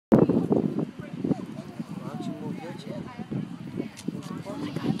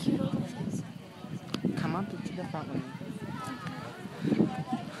Come up to the front with me.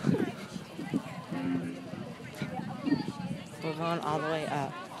 We're going all the way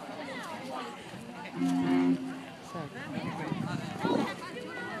up.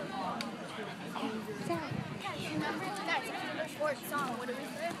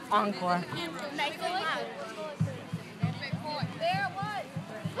 Encore. There it was.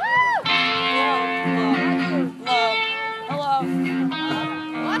 Hello.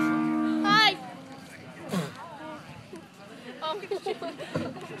 What? Hi.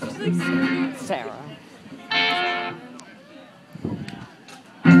 Sarah.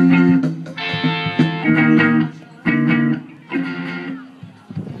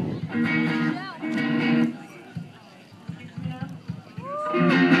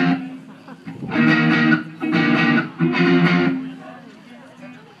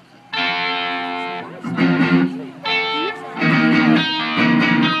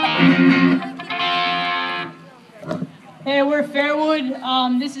 Hey, we're Fairwood.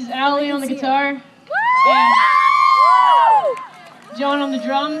 This is Allie on the guitar, and John on the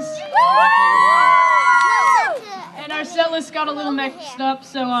drums. And our set list got a little mixed up,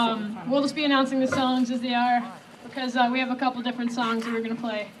 so we'll just be announcing the songs as they are, because we have a couple different songs that we're going to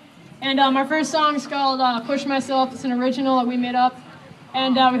play. And our first song is called Push Myself. It's an original that we made up,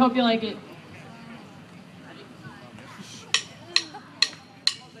 and we hope you like it.